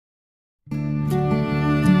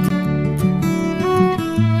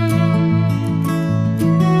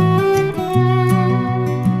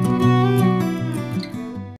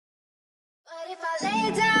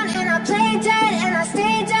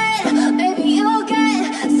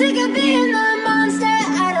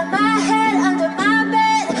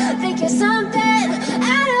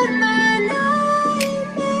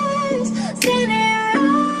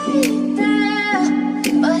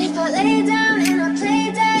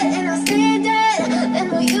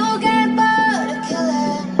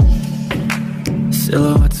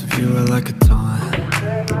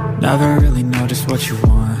never really know just what you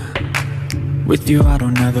want. With you I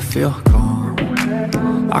don't ever feel calm.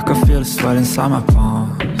 I can feel the sweat inside my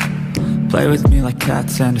palms. Play with me like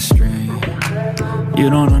cats and a string. You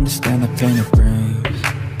don't understand the pain it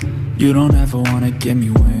brings. You don't ever wanna give me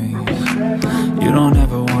wings. You don't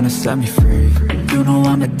ever wanna set me free. You know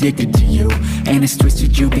I'm addicted to you, and it's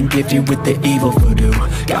twisted, you've been gifted with the evil voodoo.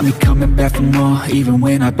 Got me coming back for more, even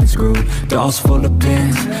when I've been screwed. Dolls full of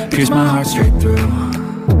pins, pierce my heart straight through.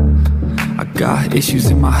 I got issues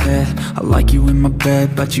in my head, I like you in my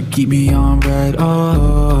bed, but you keep me on red.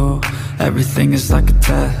 Oh, everything is like a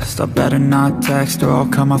test, I better not text or I'll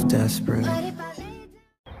come off desperate.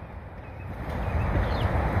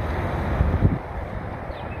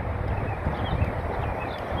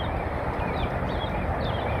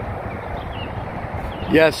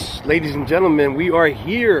 Yes, ladies and gentlemen, we are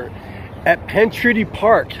here at Penn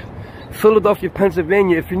Park, Philadelphia,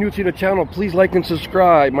 Pennsylvania. If you're new to the channel, please like and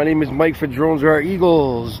subscribe. My name is Mike for Drones Are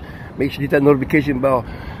Eagles. Make sure you hit that notification bell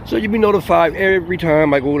so you'll be notified every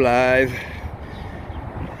time I go live.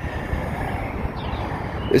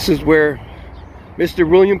 This is where Mr.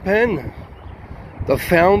 William Penn, the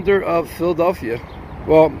founder of Philadelphia,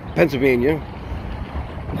 well, Pennsylvania,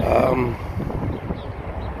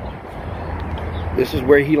 this is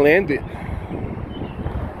where he landed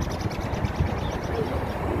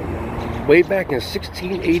way back in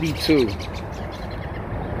 1682.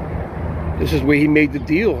 This is where he made the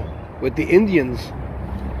deal with the Indians.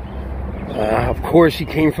 Of course, he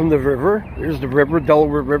came from the river. There's the river,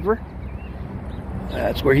 Delaware River.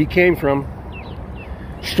 That's where he came from.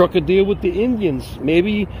 Struck a deal with the Indians.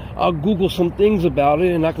 Maybe I'll Google some things about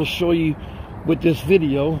it and I can show you with this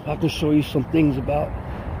video. I can show you some things about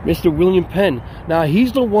Mr. William Penn. Now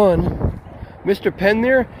he's the one, Mr. Penn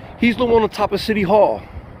there, he's the one on top of City Hall.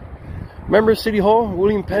 Remember City Hall?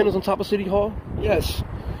 William Penn was on top of City Hall? Yes.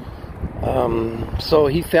 So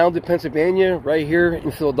he founded Pennsylvania right here in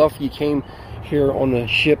Philadelphia. He came here on a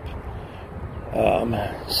ship,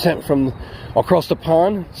 sent from across the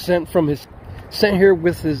pond, sent here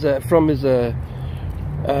from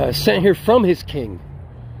his king,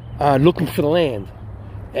 looking for the land.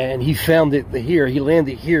 And he found it here. He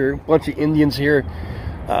landed here. A bunch of Indians here.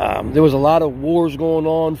 There was a lot of wars going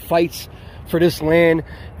on, fights for this land,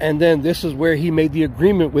 and then this is where he made the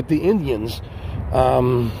agreement with the Indians.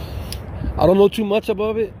 I don't know too much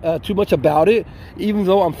about it. Even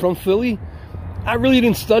though I'm from Philly, I really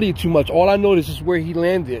didn't study too much. All I know is this is where he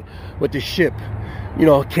landed with the ship. You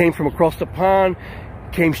know, came from across the pond,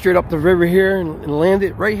 came straight up the river here, and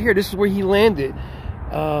landed right here. This is where he landed.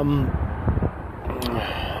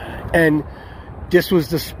 And this was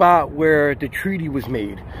the spot where the treaty was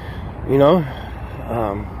made, you know.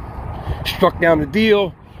 Struck down the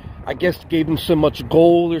deal. I guess gave them so much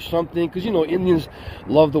gold or something, because you know Indians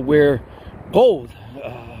love to wear gold.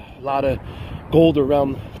 A lot of gold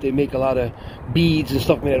around. They make a lot of beads and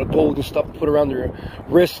stuff made out of gold and stuff to put around their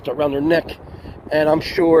wrist, around their neck. And I'm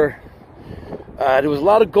sure there was a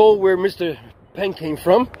lot of gold where Mr. Penn came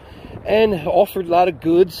from, and offered a lot of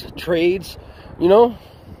goods, trades, you know.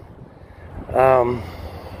 A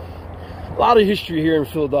lot of history here in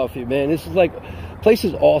Philadelphia, man. This is like, place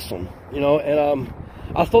is awesome, you know. And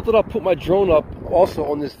I thought that I'd put my drone up also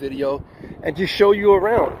on this video and just show you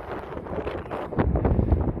around.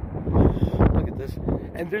 Look at this.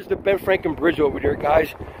 And there's the Ben Franklin Bridge over there,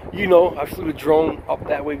 guys. You know, I flew the drone up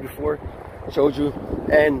that way before, showed you.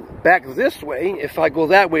 And back this way, if I go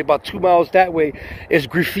that way, about 2 miles that way, is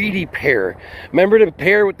Graffiti Pier. Remember the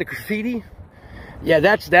pier with the graffiti? Yeah,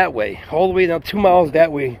 that's that way. All the way down 2 miles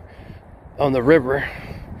that way on the river.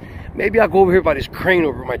 Maybe I'll go over here by this crane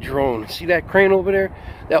over my drone. See that crane over there?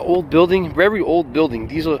 That old building? Very old building.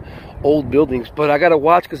 These are old buildings. But I got to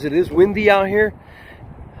watch because it is windy out here.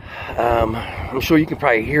 I'm sure you can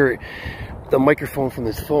probably hear it, the microphone from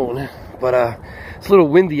this phone. But it's a little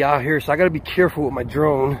windy out here, so I got to be careful with my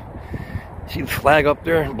drone. See the flag up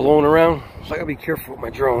there blowing around? So I got to be careful with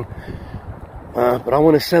my drone. But I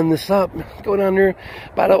want to send this up, go down there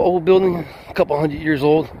by the old building, a couple 100 years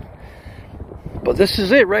old. But this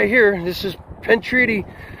is it right here. This is Penn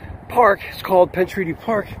Park. It's called Penn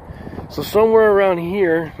Park. So somewhere around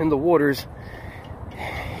here in the waters,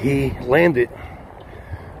 he landed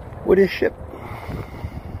with his ship.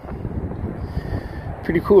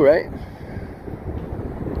 Pretty cool, right?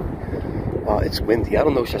 It's windy. I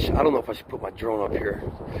don't know if I should put my drone up here.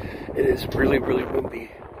 It is really, really windy.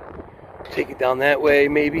 Take it down that way,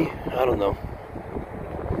 maybe. I don't know.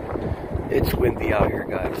 It's windy out here,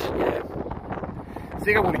 guys. Yeah. I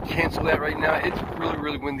think I want to cancel that right now. It's really,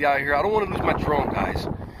 really windy out here. I don't want to lose my drone, guys.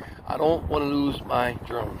 I don't want to lose my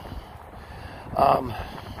drone.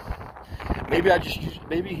 Maybe I just use,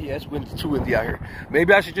 maybe he has winds too windy out here.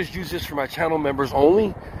 Maybe I should just use this for my channel members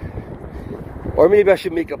only. Or maybe I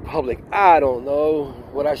should make it public. I don't know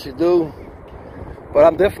what I should do. But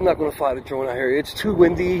I'm definitely not going to fly the drone out here. It's too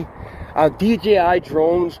windy. DJI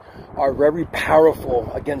drones are very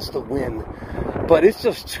powerful against the wind. But it's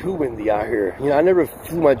just too windy out here. You know, I never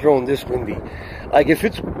flew my drone this windy. Like if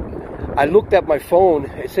it's, I looked at my phone,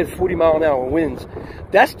 it said 40-mile-an-hour winds.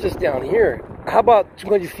 That's just down here. How about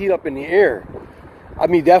 200 feet up in the air? I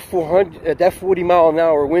mean, that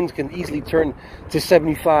 40-mile-an-hour winds can easily turn to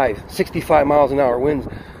 75, 65 miles an hour winds,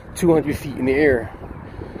 200 feet in the air.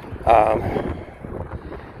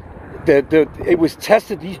 It was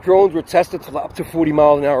tested, these drones were tested to up to 40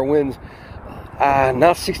 miles an hour winds,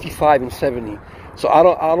 not 65 and 70. So I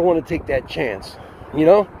don't want to take that chance, you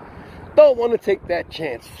know? Don't want to take that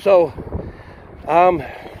chance. So,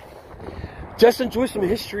 just enjoy some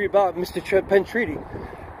history about Mr. Penn Treaty.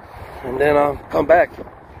 And then I'll come back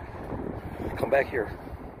here.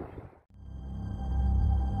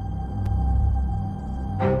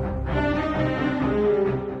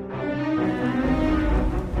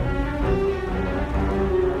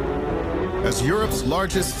 As Europe's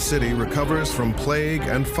largest city recovers from plague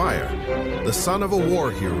and fire, the son of a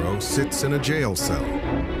war hero sits in a jail cell.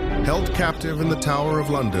 Held captive in the Tower of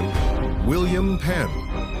London, William Penn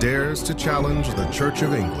dares to challenge the Church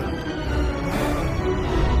of England.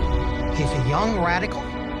 He's a young radical.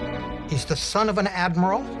 He's the son of an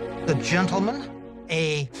admiral, a gentleman,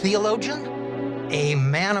 a theologian, a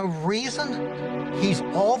man of reason. He's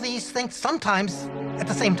all these things, sometimes at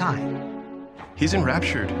the same time. He's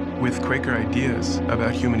enraptured with Quaker ideas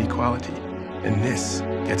about human equality, and this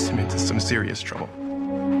gets him into some serious trouble.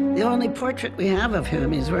 The only portrait we have of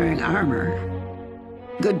him is wearing armor.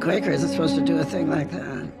 Good Quaker isn't supposed to do a thing like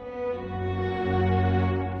that.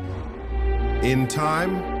 In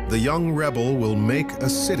time, the young rebel will make a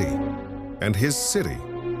city, and his city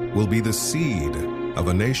will be the seed of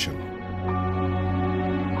a nation.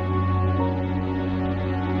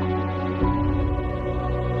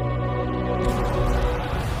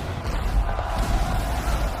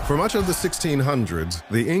 For much of the 1600s,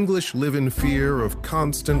 the English live in fear of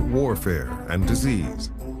constant warfare and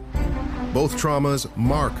disease. Both traumas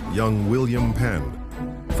mark young William Penn.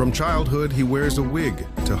 From childhood, he wears a wig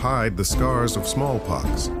to hide the scars of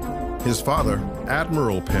smallpox. His father,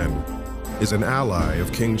 Admiral Penn, is an ally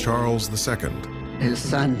of King Charles II. His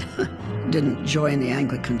son didn't join the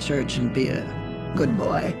Anglican Church and be a good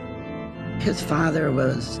boy. His father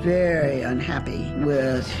was very unhappy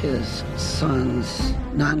with his son's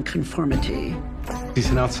nonconformity. He's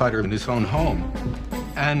an outsider in his own home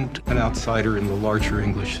and an outsider in the larger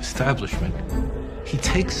English establishment. He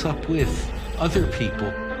takes up with other people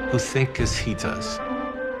who think as he does.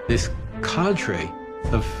 This cadre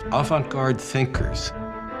of avant-garde thinkers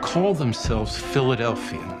call themselves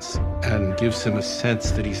Philadelphians and gives him a sense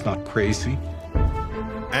that he's not crazy.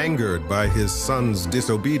 Angered by his son's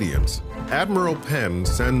disobedience, Admiral Penn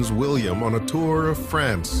sends William on a tour of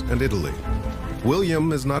France and Italy.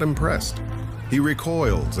 William is not impressed. He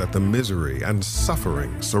recoils at the misery and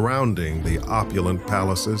suffering surrounding the opulent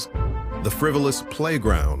palaces, the frivolous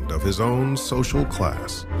playground of his own social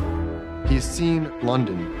class. He's seen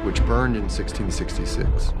London, which burned in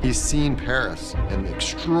 1666. He's seen Paris and the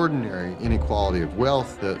extraordinary inequality of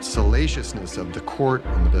wealth, the salaciousness of the court,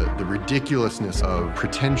 and the ridiculousness of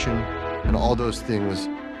pretension, and all those things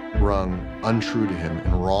rung untrue to him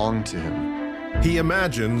and wrong to him. He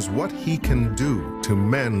imagines what he can do to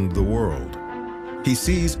mend the world. He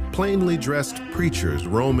sees plainly dressed preachers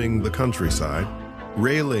roaming the countryside,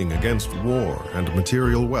 railing against war and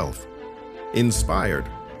material wealth. Inspired,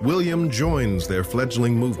 William joins their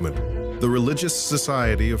fledgling movement, the Religious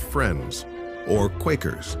Society of Friends, or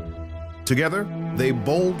Quakers. Together, they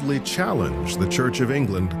boldly challenge the Church of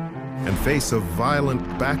England and face a violent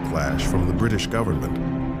backlash from the British government.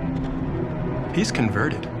 He's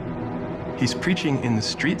converted. He's preaching in the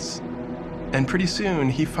streets, and pretty soon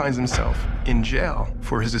he finds himself in jail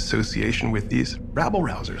for his association with these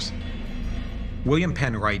rabble-rousers. William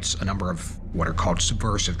Penn writes a number of what are called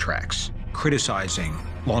subversive tracts, criticizing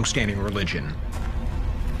long-standing religion.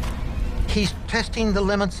 He's testing the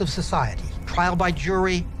limits of society. Trial by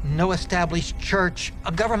jury, no established church,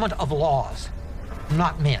 a government of laws,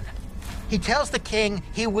 not men. He tells the king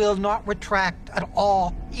he will not retract at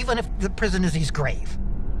all, even if the prison is his grave.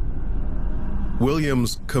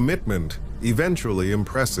 William's commitment eventually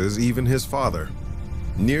impresses even his father.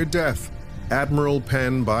 Near death, Admiral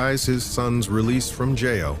Penn buys his son's release from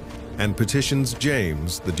jail and petitions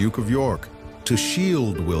James, the Duke of York, to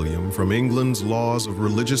shield William from England's laws of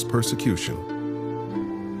religious persecution.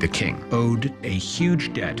 The king owed a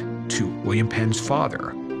huge debt to William Penn's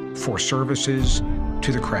father for services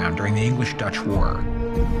to the crown during the English-Dutch War.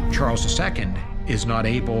 Charles II is not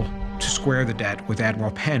able to square the debt with Admiral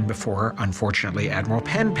Penn before, unfortunately, Admiral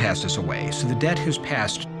Penn passes away. So the debt has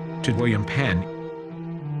passed to William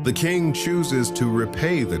Penn. The king chooses to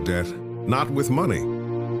repay the debt not with money,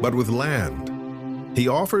 but with land. He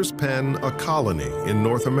offers Penn a colony in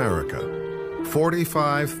North America,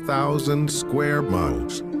 45,000 square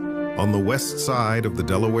miles on the west side of the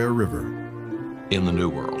Delaware River. In the New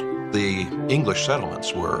World, the English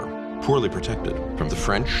settlements were poorly protected from the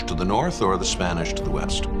French to the north or the Spanish to the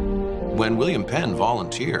west. When William Penn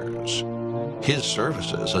volunteers his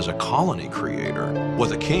services as a colony creator, what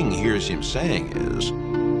the king hears him saying is,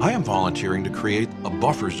 I am volunteering to create a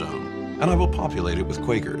buffer zone, and I will populate it with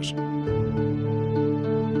Quakers.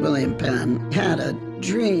 William Penn had a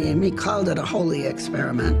dream. He called it a holy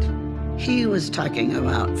experiment. He was talking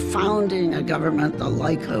about founding a government the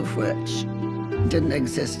like of which didn't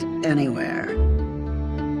exist anywhere.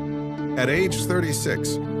 At age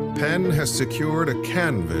 36, Penn has secured a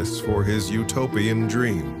canvas for his utopian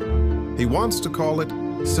dream. He wants to call it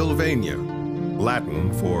Sylvania,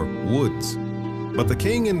 Latin for woods. But the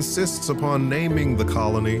king insists upon naming the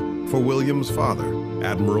colony for William's father,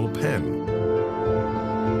 Admiral Penn.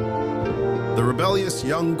 The rebellious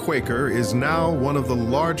young Quaker is now one of the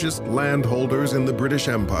largest landholders in the British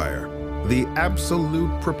Empire, the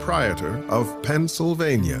absolute proprietor of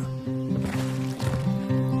Pennsylvania.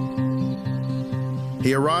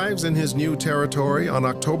 He arrives in his new territory on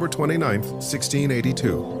October 29th,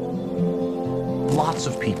 1682. Lots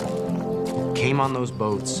of people came on those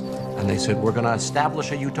boats and they said, we're going to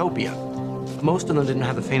establish a utopia. Most of them didn't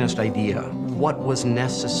have the faintest idea what was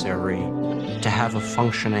necessary to have a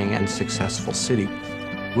functioning and successful city.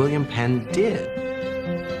 William Penn did.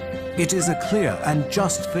 It is a clear and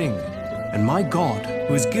just thing, and my God,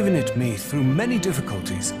 who has given it me through many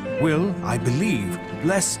difficulties, will, I believe,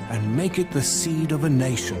 bless and make it the seed of a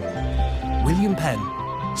nation. William Penn,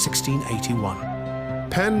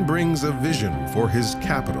 1681. Penn brings a vision for his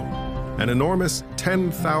capital, an enormous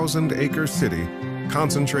 10,000-acre city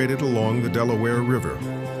concentrated along the Delaware River.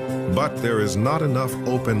 But there is not enough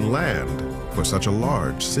open land for such a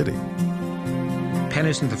large city. Penn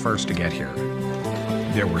isn't the first to get here.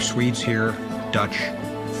 There were Swedes here, Dutch,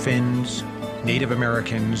 Finns, Native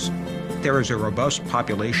Americans. There is a robust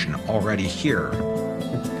population already here.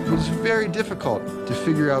 It was very difficult to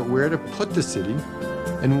figure out where to put the city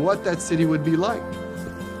and what that city would be like.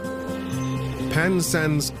 Penn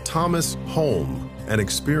sends Thomas Holme, an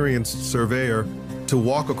experienced surveyor, to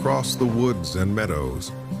walk across the woods and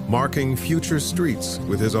meadows, marking future streets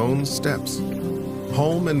with his own steps.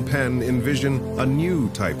 Holme and Penn envision a new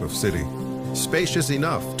type of city, spacious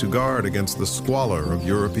enough to guard against the squalor of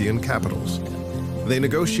European capitals. They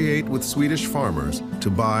negotiate with Swedish farmers to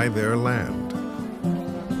buy their land.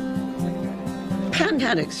 Penn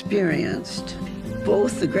had experienced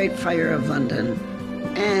both the Great Fire of London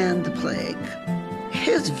and the plague.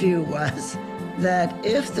 His view was that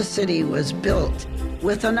if the city was built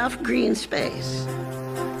with enough green space,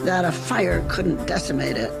 that a fire couldn't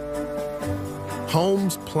decimate it.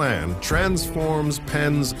 Holmes' plan transforms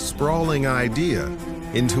Penn's sprawling idea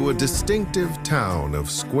into a distinctive town of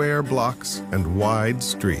square blocks and wide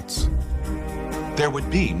streets. There would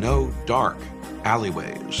be no dark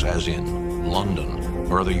alleyways, as in London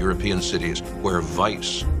or other European cities, where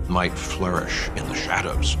vice might flourish in the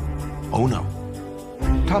shadows. Oh no.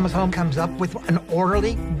 Thomas Holme comes up with an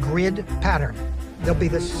orderly grid pattern. There'll be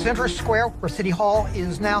the center square where City Hall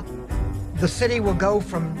is now. The city will go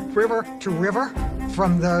from river to river,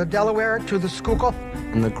 from the Delaware to the Schuylkill.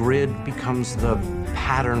 And the grid becomes the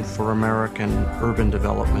pattern for American urban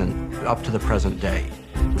development up to the present day.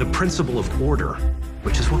 The principle of order,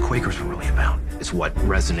 which is what Quakers were really about, is what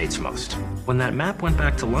resonates most. When that map went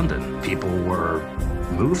back to London, people were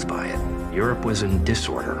moved by it. Europe was in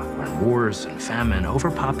disorder, and wars and famine,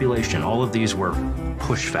 overpopulation, all of these were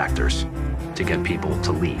push factors to get people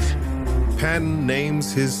to leave. Penn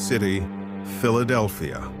names his city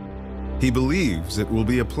Philadelphia. He believes it will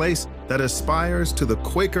be a place that aspires to the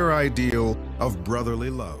Quaker ideal of brotherly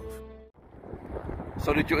love.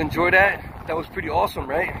 So did you enjoy that? That was pretty awesome,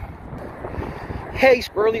 right? Hey,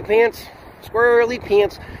 squirrely pants, squirrely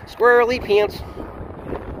pants, squirrely pants,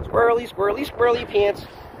 squirrely, squirrely, squirrely pants.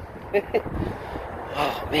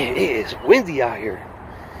 Oh man, it is windy out here.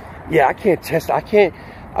 Yeah, I can't test. I can't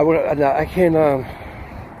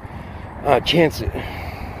chance it.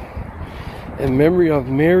 In memory of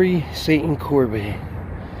Mary Satan Corbett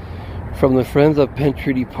from the Friends of Penn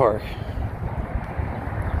Treaty Park.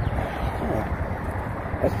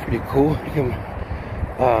 That's pretty cool. You can,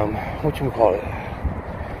 what you call it?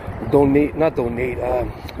 Donate, not donate,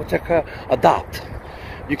 what's that called? Adopt.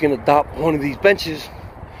 You can adopt one of these benches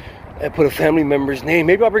and put a family member's name.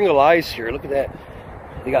 Maybe I'll bring Elias here. Look at that.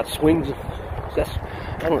 They got swings. That's,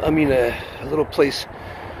 a little place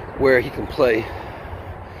where he can play.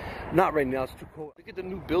 Not right now, it's too cold. Look at the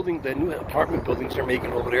new building, the new apartment buildings they're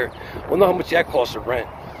making over there. I wonder how much that costs to rent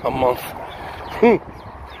a month.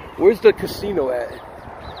 Where's the casino at?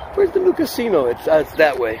 Where's the new casino? It's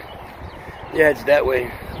that way. Yeah, it's that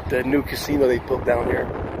way. The new casino they built down here.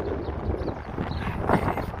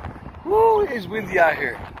 Woo, it's windy out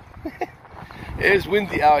here. It's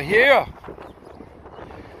windy out here.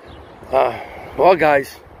 Well,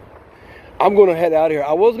 guys, I'm going to head out of here.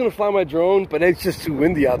 I was going to fly my drone, but it's just too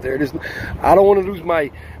windy out there. I don't want to lose my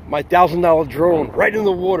 $1,000 drone right in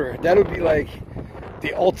the water. That would be like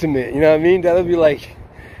the ultimate, you know what I mean? That would be like,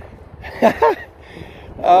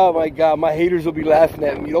 oh my God, my haters will be laughing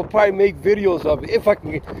at me. They'll probably make videos of it if I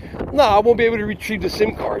can. No, I won't be able to retrieve the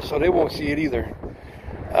SIM card, so they won't see it either.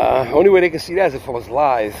 Only way they can see that is if I was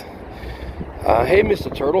live. Hey,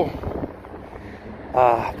 Mr. Turtle.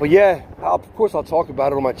 But yeah, of course I'll talk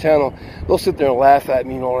about it on my channel. They'll sit there and laugh at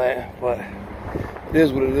me and all that, but it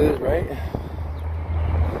is what it is, right?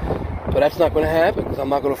 But that's not going to happen because I'm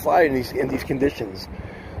not going to fly in these conditions.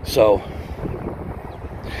 So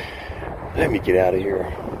let me get out of here,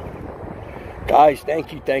 guys.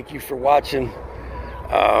 Thank you for watching.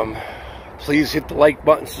 Please hit the like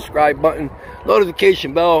button, subscribe button,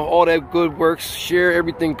 notification bell, all that good works. Share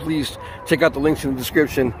everything, please. Check out the links in the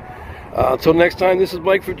description. Until next time, this is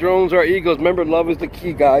Mike for Drones Are Eagles. Remember, love is the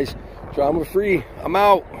key, guys. Drama free. I'm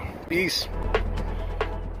out. Peace.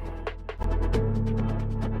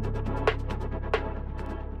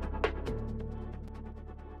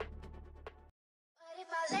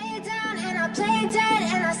 Play dead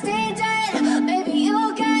and I stay dead. Maybe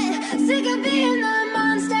you'll get sick of being the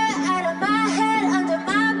monster out of my head, under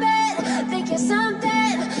my bed, thinking something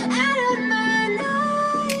out of my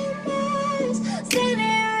nightmares,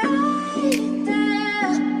 standing right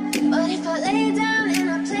there. But if I lay down and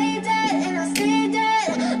I play dead and I stay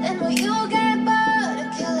dead, then will you get bored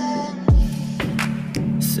of killing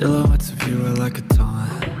me? Silhouettes of you are like a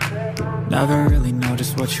taunt. Never really know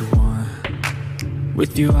just what you want.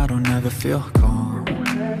 With you I don't ever feel calm.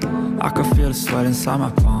 I can feel the sweat inside my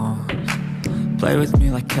palms. Play with me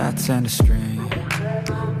like cats and a string.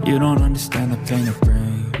 You don't understand the pain it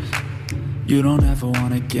brings. You don't ever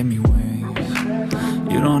wanna give me wings.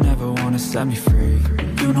 You don't ever wanna set me free.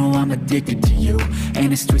 You know I'm addicted to you,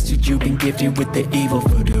 and it's twisted. You've been gifted with the evil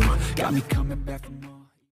voodoo. Got me coming back from